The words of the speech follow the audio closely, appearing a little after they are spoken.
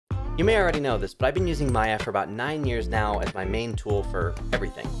You may already know this, but I've been using Maya for about 9 years now as my main tool for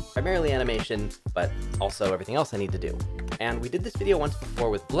everything. Primarily animation, but also everything else I need to do. And we did this video once before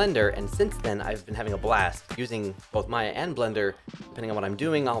with Blender, and since then I've been having a blast using both Maya and Blender. Depending on what I'm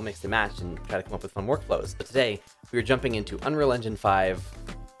doing, I'll mix and match and try to come up with fun workflows. But today, we are jumping into Unreal Engine 5.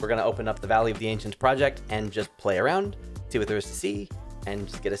 We're gonna open up the Valley of the Ancients project and just play around, see what there is to see, and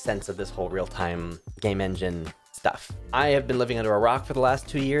just get a sense of this whole real-time game engine stuff. I have been living under a rock for the last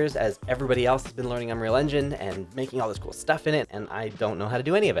 2 years as everybody else has been learning Unreal Engine and making all this cool stuff in it, and I don't know how to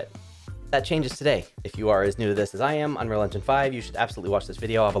do any of it. That changes today. If you are as new to this as I am, Unreal Engine 5, you should absolutely watch this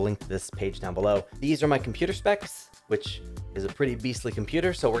video. I'll have a link to this page down below. These are my computer specs, which is a pretty beastly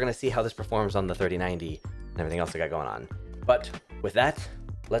computer, so we're gonna see how this performs on the 3090 and everything else I got going on. But with that,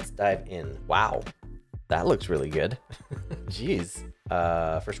 let's dive in. Wow, that looks really good. Jeez.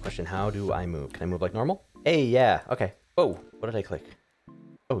 First question, how do I move? Can I move like normal? Hey, yeah, okay. Oh, what did I click?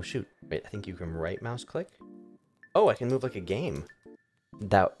 Oh, shoot. Wait, I think you can right mouse click. Oh, I can move like a game.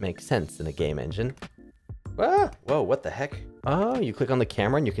 That makes sense in a game engine. Ah, whoa, what the heck? Oh, you click on the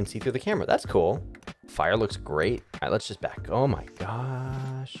camera and you can see through the camera. That's cool. Fire looks great. All right, let's just back. Oh my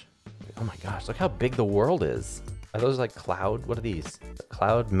gosh. Oh my gosh, look how big the world is. Are those like cloud? What are these?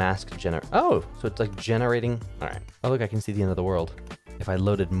 Cloud mask gener... Oh, so it's like generating... All right. Oh, look, I can see the end of the world. If I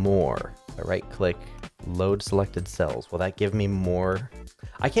loaded more, I right click, load selected cells. Will that give me more?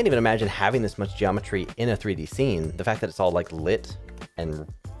 I can't even imagine having this much geometry in a 3D scene. The fact that it's all like lit and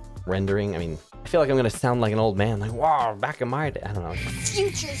rendering. I mean, I feel like I'm gonna sound like an old man. Like, wow, back in my day. I don't know.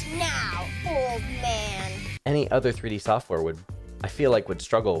 Future's now, old man. Any other 3D software would, I feel like, would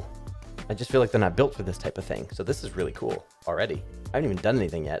struggle. I just feel like they're not built for this type of thing. So this is really cool already. I haven't even done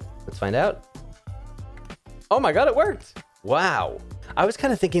anything yet. Let's find out. Oh my God, it worked. Wow. I was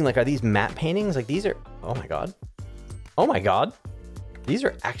kind of thinking like, are these matte paintings? Like these are, oh my God. Oh my God. These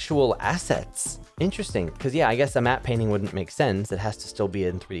are actual assets. Interesting. Because yeah, I guess a matte painting wouldn't make sense. It has to still be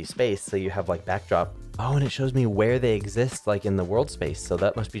in 3D space. So you have like backdrop. Oh, and it shows me where they exist like in the world space. So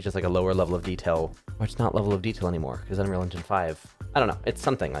that must be just like a lower level of detail, or it's not level of detail anymore because Unreal Engine 5. I don't know. It's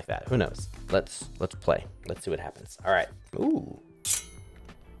something like that. Who knows? Let's play. Let's see what happens. All right. Ooh.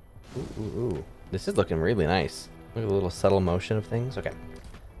 Ooh, ooh, ooh. This is looking really nice. Look at the little subtle motion of things. Okay.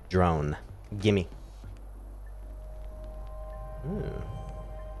 Drone. Gimme.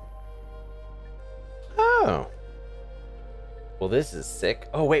 Oh. Well, this is sick.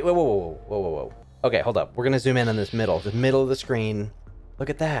 Oh, wait, whoa, whoa, whoa, whoa, whoa, whoa. Okay, hold up. We're gonna zoom in on the middle of the screen. Look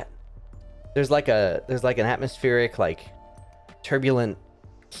at that. There's like an atmospheric, like turbulent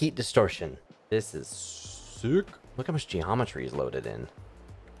heat distortion. This is sick. Look how much geometry is loaded in.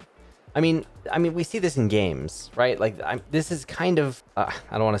 I mean, we see this in games, right? Like, this is kind of, I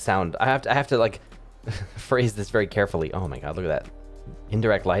don't want to sound, I have to like phrase this very carefully. Oh my God, look at that.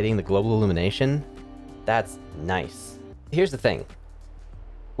 Indirect lighting, the global illumination. That's nice. Here's the thing.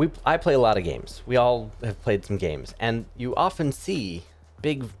 I play a lot of games. We all have played some games, and you often see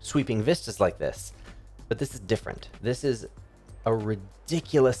big sweeping vistas like this, but this is different. This is a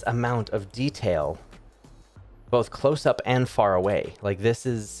ridiculous amount of detail, both close up and far away. Like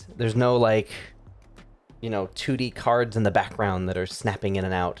there's no like, you know, 2D cards in the background that are snapping in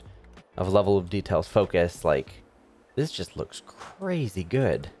and out of level of details focus. Like this just looks crazy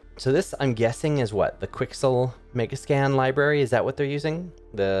good. So this, I'm guessing, is what? The Quixel Megascan library? Is that what they're using?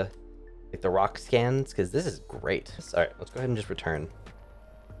 The rock scans? Because this is great. All right, let's go ahead and just return.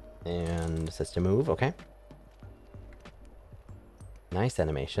 And it says to move, okay. Nice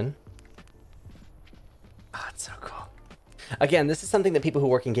animation. Oh, it's so cool. Again, this is something that people who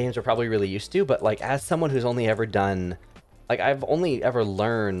work in games are probably really used to, but like as someone who's only ever done, like I've only ever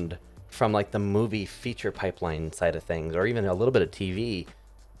learned from like the movie feature pipeline side of things, or even a little bit of TV.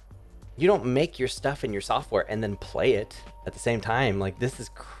 You don't make your stuff in your software and then play it at the same time. Like this is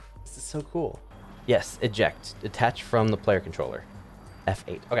so cool. Yes, eject, detach from the player controller.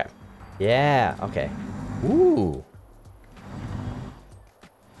 F8, okay. Yeah, okay. Ooh.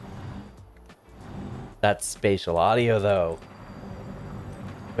 That's spatial audio though.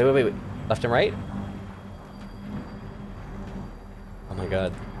 Wait. Left and right? Oh my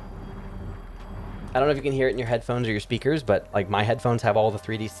God. I don't know if you can hear it in your headphones or your speakers, but like my headphones have all the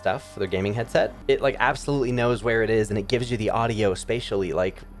 3D stuff for their gaming headset. It like absolutely knows where it is, and it gives you the audio spatially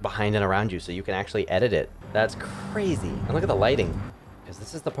like behind and around you, so you can actually edit it. That's crazy. And look at the lighting. Because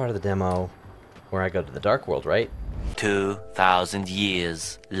this is the part of the demo where I go to the dark world, right? 2,000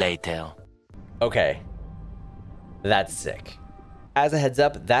 years later. Okay. That's sick. As a heads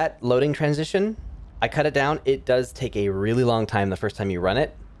up, that loading transition, I cut it down. It does take a really long time the first time you run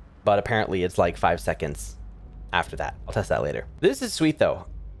it, but apparently it's like 5 seconds after that. I'll test that later. This is sweet though.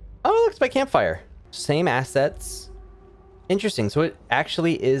 Oh, it's by campfire. Same assets. Interesting. So it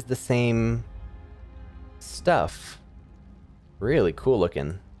actually is the same stuff. Really cool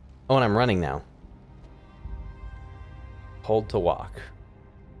looking. Oh, and I'm running now. Hold to walk.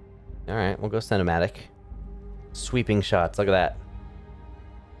 All right, we'll go cinematic. Sweeping shots. Look at that.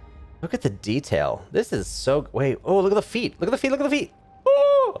 Look at the detail. This is so... Wait. Oh, look at the feet. Look at the feet. Look at the feet.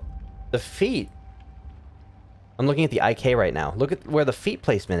 Oh! The feet. I'm looking at the IK right now. Look at where the feet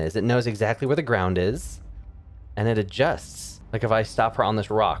placement is. It knows exactly where the ground is. And it adjusts. Like if I stop her on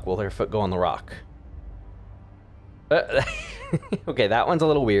this rock, will her foot go on the rock? Okay, that one's a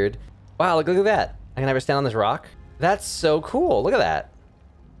little weird. Wow, look at that. I can have her stand on this rock. That's so cool. Look at that.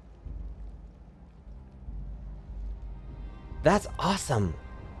 That's awesome.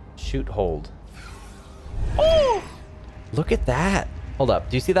 Shoot, hold. Oh! Look at that. Hold up.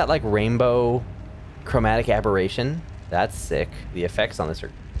 Do you see that like rainbow chromatic aberration? That's sick. The effects on this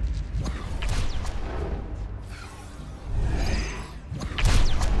are...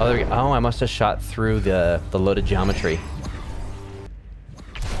 Oh, there we go. Oh, I must have shot through the loaded geometry.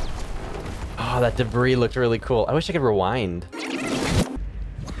 Oh, that debris looked really cool. I wish I could rewind.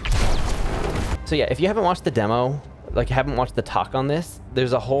 So yeah, if you haven't watched the demo, like haven't watched the talk on this,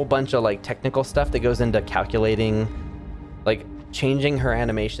 there's a whole bunch of like technical stuff that goes into calculating, like changing her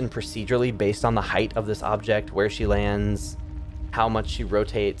animation procedurally based on the height of this object, where she lands, how much she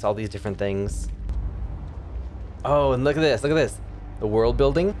rotates, all these different things. Oh, and look at this, look at this. The world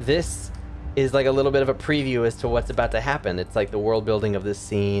building. This is like a little bit of a preview as to what's about to happen. It's like the world building of this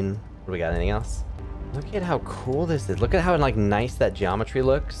scene. What do we got? Anything else? Look at how cool this is. Look at how like nice that geometry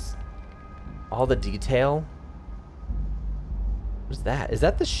looks. All the detail. What's that? Is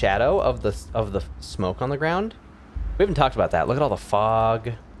that the shadow of the smoke on the ground? We haven't talked about that. Look at all the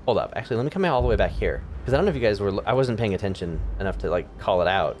fog. Hold up. Actually, let me come all the way back here, because I don't know if you guys were... I wasn't paying attention enough to like call it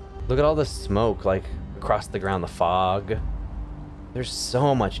out. Look at all the smoke like across the ground, the fog. There's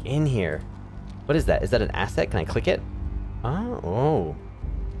so much in here. What is that? Is that an asset? Can I click it? Oh.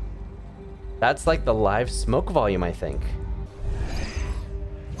 That's like the live smoke volume, I think.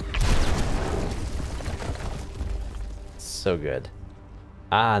 So good.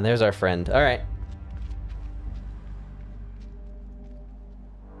 Ah, and there's our friend. All right.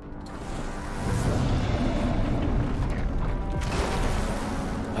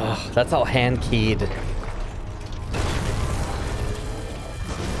 Oh, that's all hand keyed.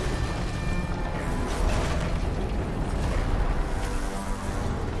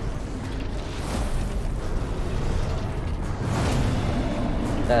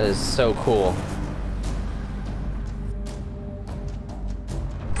 That is so cool.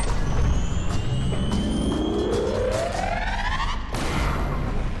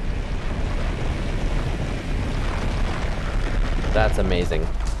 That's amazing.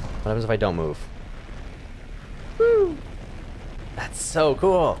 What happens if I don't move? Woo! That's so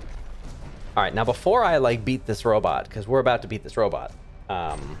cool. All right, now before I like beat this robot, because we're about to beat this robot,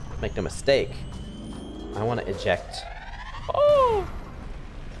 make no mistake, I want to eject. Oh!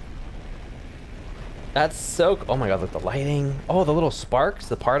 That's so... Oh my god, look, the lighting. Oh, the little sparks,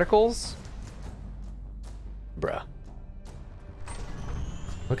 the particles. Bruh.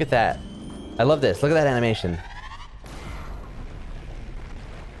 Look at that. I love this. Look at that animation.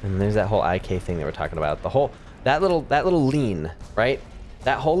 And there's that whole IK thing that we're talking about. The whole... That little lean, right?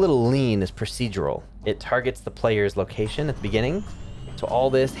 That whole little lean is procedural. It targets the player's location at the beginning. So all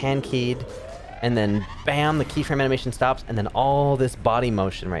this hand-keyed, and then bam, the keyframe animation stops, and then all this body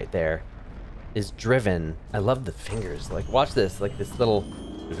motion right there is driven. I love the fingers. Like, watch this. Like, this little...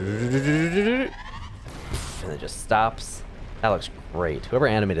 And it just stops. That looks great. Whoever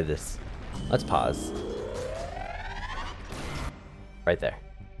animated this. Let's pause. Right there.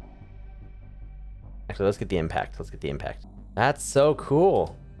 Actually, let's get the impact. Let's get the impact. That's so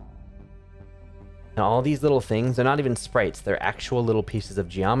cool. And all these little things, they're not even sprites. They're actual little pieces of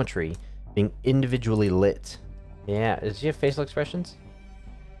geometry being individually lit. Yeah, does she have facial expressions?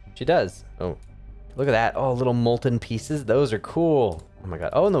 She does. Oh, look at that. Oh, little molten pieces. Those are cool. Oh my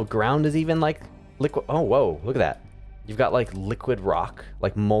god. Oh, and the ground is even like liquid. Oh, whoa. Look at that. You've got like liquid rock,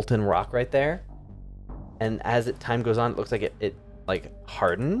 like molten rock right there. And as time goes on, it looks like it like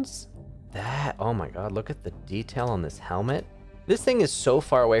hardens. That, oh my god, look at the detail on this helmet. This thing is so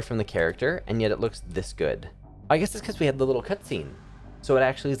far away from the character, and yet it looks this good. I guess it's because we had the little cutscene. So it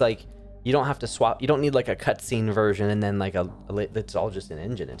actually is like, you don't have to swap, you don't need like a cutscene version and then like it's all just an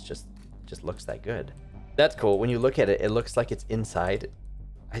engine. It just looks that good. That's cool. When you look at it, it looks like it's inside.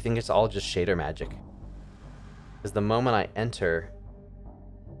 I think it's all just shader magic. Because the moment I enter,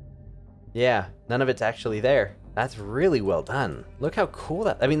 yeah, none of it's actually there. That's really well done. Look how cool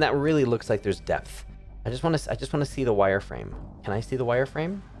that, I mean, that really looks like there's depth. I just want to see the wireframe. Can I see the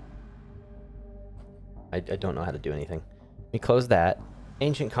wireframe? I don't know how to do anything. Let me close that.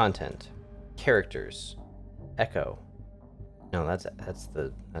 Ancient content. Characters. Echo. No, that's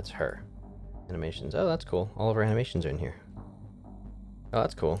her. Animations. Oh, that's cool. All of our animations are in here. Oh,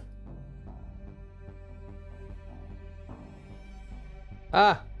 that's cool.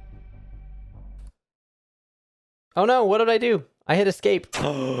 Ah! Oh no, what did I do? I hit escape.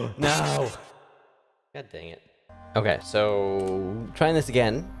 Oh, no! God dang it. Okay, so trying this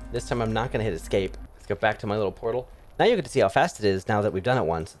again. This time I'm not gonna hit escape. Let's go back to my little portal. Now you get to see how fast it is now that we've done it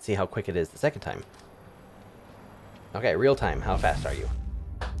once, and see how quick it is the second time. Okay, real time, how fast are you?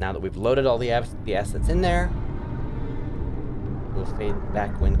 Now that we've loaded all the assets in there, we'll fade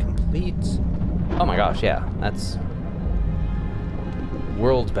back when complete. Oh my gosh, yeah, that's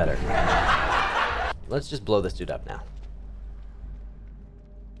worlds better. Let's just blow this dude up now.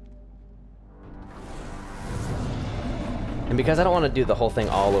 And because I don't want to do the whole thing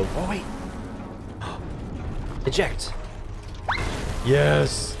all over. Oh, wait. Eject.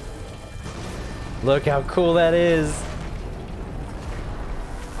 Yes. Look how cool that is.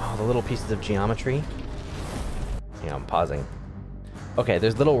 Oh, the little pieces of geometry. Yeah, I'm pausing. Okay,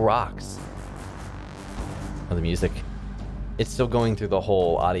 there's little rocks. Oh, the music. It's still going through the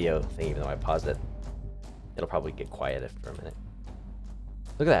whole audio thing, even though I paused it. It'll probably get quiet after a minute.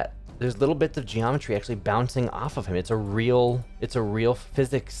 Look at that. There's little bits of geometry actually bouncing off of him. It's a real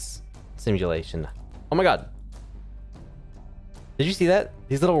physics simulation. Oh my god. Did you see that?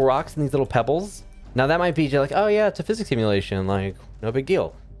 These little rocks and these little pebbles? Now that might be like, oh yeah, it's a physics simulation, like, no big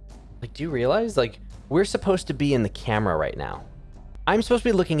deal. Like, do you realize, like, we're supposed to be in the camera right now. I'm supposed to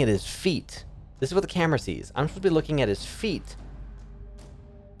be looking at his feet. This is what the camera sees. I'm supposed to be looking at his feet.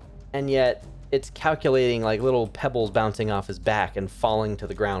 And yet, it's calculating like little pebbles bouncing off his back and falling to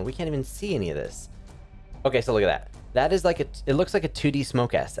the ground. We can't even see any of this. Okay, so look at that. That is like it looks like a 2D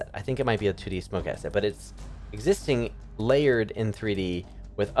smoke asset. I think it might be a 2D smoke asset, but it's existing layered in 3D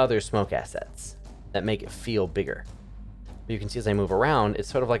with other smoke assets that make it feel bigger. But you can see as I move around, it's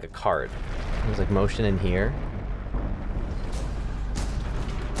sort of like a card. There's like motion in here.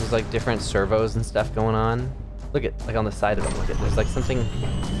 There's like different servos and stuff going on. Look at, like on the side of them, look at, there's like something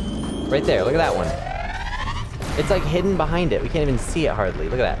right there, look at that one. It's like hidden behind it. We can't even see it hardly.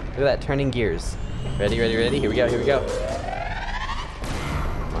 Look at that. Look at that turning gears. Ready, ready, ready. Here we go, here we go.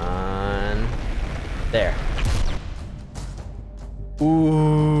 Come on. There.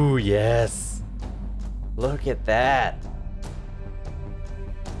 Ooh, yes. Look at that.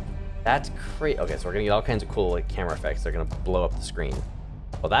 That's crazy. Okay, so we're gonna get all kinds of cool like camera effects. They're gonna blow up the screen.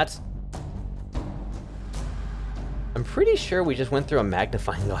 Well, that's... I'm pretty sure we just went through a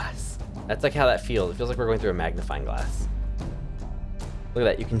magnifying glass. That's like how that feels. It feels like we're going through a magnifying glass. Look at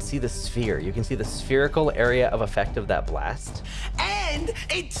that. You can see the sphere. You can see the spherical area of effect of that blast. And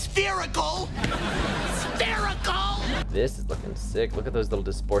it's spherical! Spherical! This is looking sick. Look at those little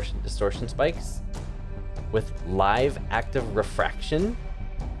distortion spikes with live active refraction.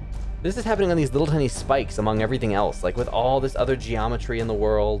 This is happening on these little tiny spikes among everything else. Like with all this other geometry in the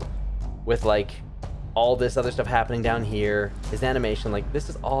world, with like all this other stuff happening down here, his animation, like this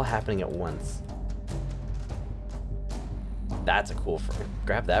is all happening at once. That's a cool frame.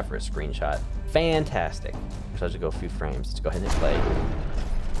 Grab that for a screenshot. Fantastic. So I'll just go a few frames. Let's go ahead and play.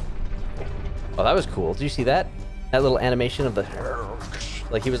 Oh, that was cool. Did you see that? That little animation of the...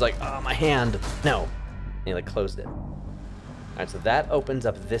 Like he was like, oh, my hand. No. And he like closed it. All right, so that opens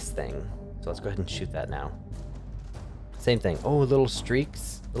up this thing. So let's go ahead and shoot that now. Same thing. Oh, little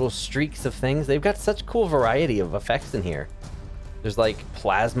streaks of things. They've got such cool variety of effects in here. There's like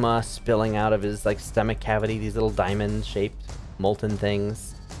plasma spilling out of his like stomach cavity, these little diamond shaped molten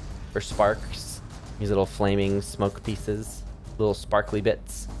things for sparks. These little flaming smoke pieces, little sparkly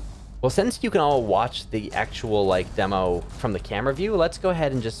bits. Well, since you can all watch the actual like demo from the camera view, let's go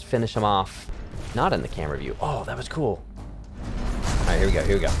ahead and just finish them off not in the camera view. Oh, that was cool. All right, here we go,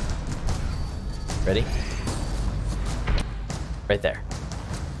 here we go. Ready? Right there.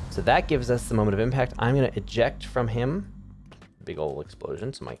 So that gives us the moment of impact. I'm gonna eject from him. Big old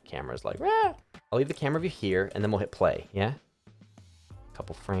explosion, so my camera's like, ah! I'll leave the camera view here, and then we'll hit play, yeah?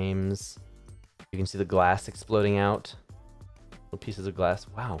 Couple frames. You can see the glass exploding out. Little pieces of glass.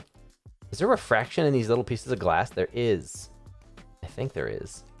 Wow. Is there refraction in these little pieces of glass? There is. I think there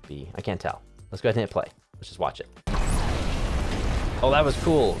is. I can't tell. Let's go ahead and hit play. Let's just watch it. Oh, that was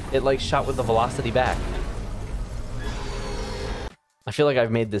cool. It like shot with the velocity back. I feel like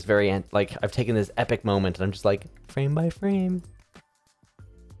I've made this like I've taken this epic moment and I'm just like frame by frame.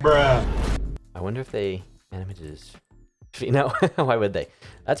 Bruh. I wonder if they animated his feet. No, why would they?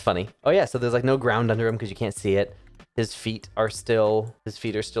 That's funny. Oh yeah, so there's like no ground under him because you can't see it. His feet are still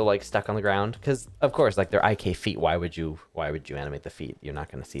like stuck on the ground because of course like they're IK feet. Why would you animate the feet? You're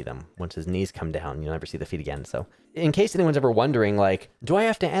not going to see them. Once his knees come down, you'll never see the feet again. So in case anyone's ever wondering, like, do I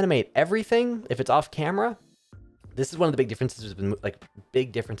have to animate everything if it's off camera? This is one of the big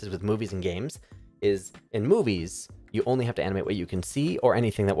differences with movies and games is in movies, you only have to animate what you can see or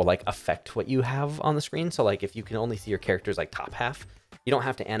anything that will like affect what you have on the screen. So like if you can only see your character's like top half, you don't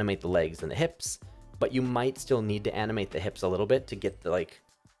have to animate the legs and the hips, but you might still need to animate the hips a little bit to get the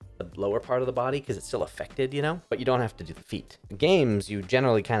lower part of the body because it's still affected, you know, but you don't have to do the feet. In games, you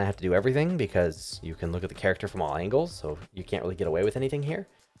generally kind of have to do everything because you can look at the character from all angles. So you can't really get away with anything here.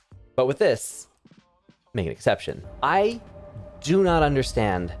 But with this, make an exception. I do not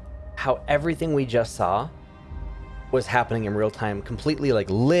understand how everything we just saw was happening in real time, completely like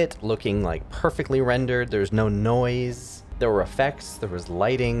lit, looking like perfectly rendered. There's no noise. There were effects, there was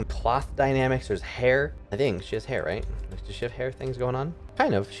lighting, cloth dynamics, there's hair. I think she has hair, right? Does she have hair things going on?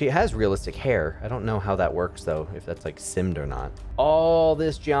 Kind of. She has realistic hair. I don't know how that works though, if that's like simmed or not. All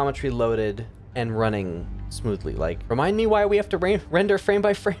this geometry loaded and running smoothly. Like, remind me why we have to render frame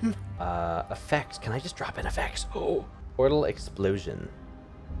by frame? Effects. Can I just drop in effects? Oh, portal explosion.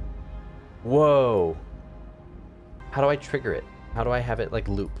 Whoa. How do I trigger it? How do I have it like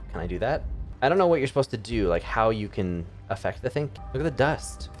loop? Can I do that? I don't know what you're supposed to do, like how you can affect the thing. Look at the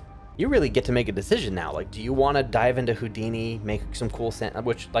dust. You really get to make a decision now. Like, do you want to dive into Houdini, make some cool sand,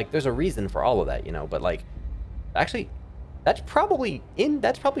 which like there's a reason for all of that, you know, but like actually that's probably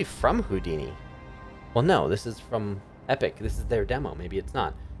from Houdini. Well, no, this is from Epic. This is their demo. Maybe it's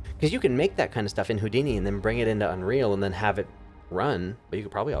not. Because you can make that kind of stuff in Houdini and then bring it into Unreal and then have it run, but you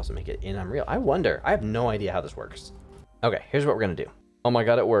could probably also make it in Unreal. I wonder. I have no idea how this works. Okay, here's what we're going to do. Oh my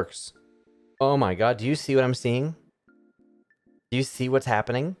God, it works. Oh my God, do you see what I'm seeing? Do you see what's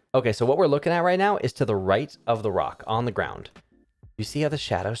happening? Okay, so what we're looking at right now is to the right of the rock on the ground. You see how the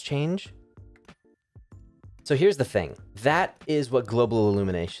shadows change? So here's the thing. That is what global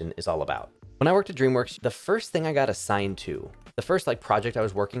illumination is all about. When I worked at DreamWorks, the first thing I got assigned to, the first like project I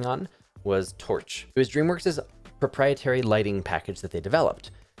was working on was Torch. It was DreamWorks' proprietary lighting package that they developed.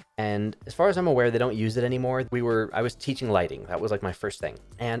 And as far as I'm aware, they don't use it anymore. I was teaching lighting. That was like my first thing.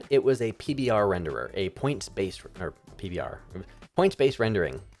 And it was a PBR renderer, a points-based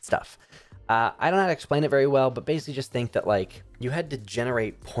rendering stuff. I don't know how to explain it very well, but basically just think that like you had to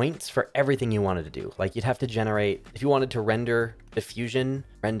generate points for everything you wanted to do. Like you'd have to generate, if you wanted to render diffusion,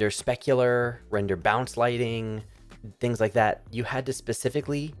 render specular, render bounce lighting, things like that, you had to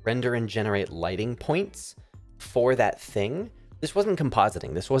specifically render and generate lighting points for that thing. This wasn't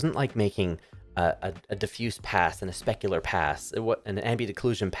compositing. This wasn't like making a diffuse pass and a specular pass, an ambient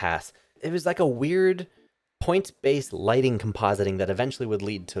occlusion pass. It was like a weird points-based lighting compositing that eventually would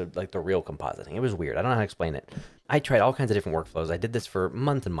lead to like the real compositing. It was weird. I don't know how to explain it. I tried all kinds of different workflows. I did this for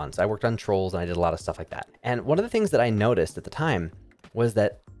months and months. I worked on trolls and I did a lot of stuff like that. And one of the things that I noticed at the time was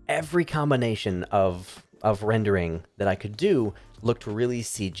that every combination of rendering that I could do looked really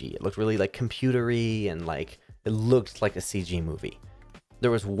CG. It looked really like computery and like it looked like a CG movie.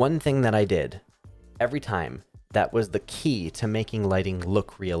 There was one thing that I did every time that was the key to making lighting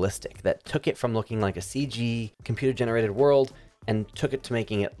look realistic, that took it from looking like a CG computer-generated world and took it to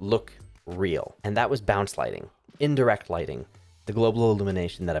making it look real. And that was bounce lighting, indirect lighting, the global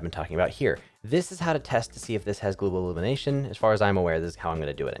illumination that I've been talking about here. This is how to test to see if this has global illumination. As far as I'm aware, this is how I'm going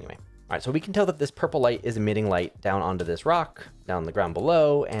to do it anyway. All right, so we can tell that this purple light is emitting light down onto this rock, down the ground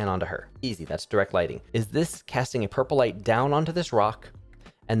below, and onto her. Easy, that's direct lighting. Is this casting a purple light down onto this rock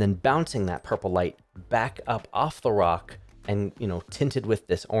and then bouncing that purple light back up off the rock and, you know, tinted with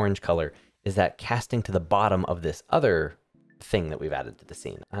this orange color? Is that casting to the bottom of this other thing that we've added to the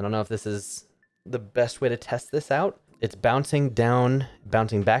scene? I don't know if this is the best way to test this out. It's bouncing down,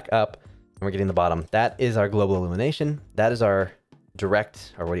 bouncing back up, and we're getting the bottom. That is our global illumination. That is our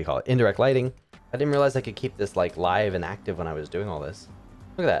direct, or what do you call it? Indirect lighting. I didn't realize I could keep this like live and active when I was doing all this.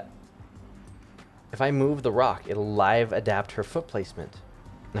 Look at that. If I move the rock, it'll live adapt her foot placement.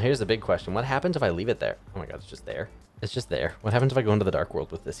 Now here's the big question. What happens if I leave it there? Oh my God, it's just there. It's just there. What happens if I go into the dark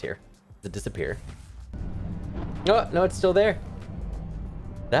world with this here? Does it disappear? Oh, no, it's still there.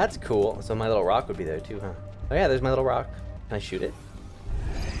 That's cool. So my little rock would be there too, huh? Oh yeah, there's my little rock. Can I shoot it?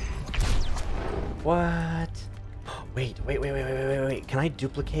 What? Wait. Can I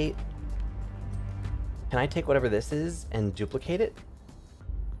duplicate? Can I take whatever this is and duplicate it?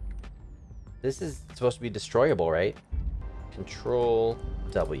 This is supposed to be destroyable, right? Control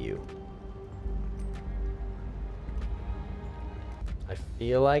W. I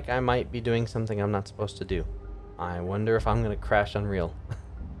feel like I might be doing something I'm not supposed to do. I wonder if I'm gonna crash Unreal.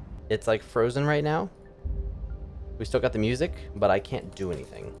 It's like frozen right now. We still got the music, but I can't do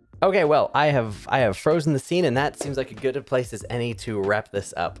anything. Okay, well, I have frozen the scene, and that seems like a good place as any to wrap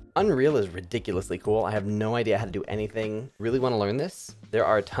this up. Unreal is ridiculously cool. I have no idea how to do anything. Really want to learn this. There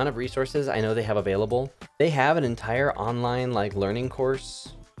are a ton of resources I know they have available. They have an entire online like learning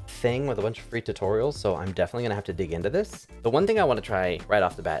course thing with a bunch of free tutorials, so I'm definitely gonna have to dig into this. The one thing I want to try right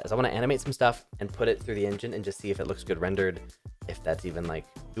off the bat is I want to animate some stuff and put it through the engine and just see if it looks good rendered, if that's even like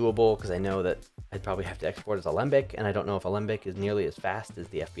doable, because I know that I'd probably have to export as Alembic, and I don't know if Alembic is nearly as fast as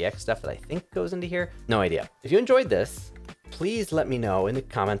the FBX stuff that I think goes into here. No idea. If you enjoyed this, please let me know in the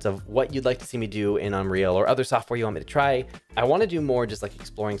comments of what you'd like to see me do in Unreal or other software you want me to try. I want to do more just like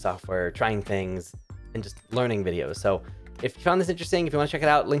exploring software, trying things, and just learning videos. So if you found this interesting, if you want to check it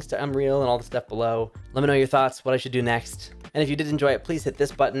out, links to Unreal and all the stuff below. Let me know your thoughts, what I should do next. And if you did enjoy it, please hit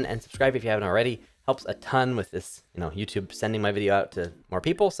this button and subscribe if you haven't already. Helps a ton with this, YouTube sending my video out to more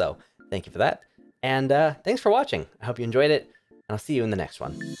people. So thank you for that. And thanks for watching. I hope you enjoyed it, and I'll see you in the next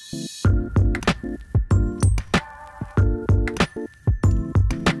one.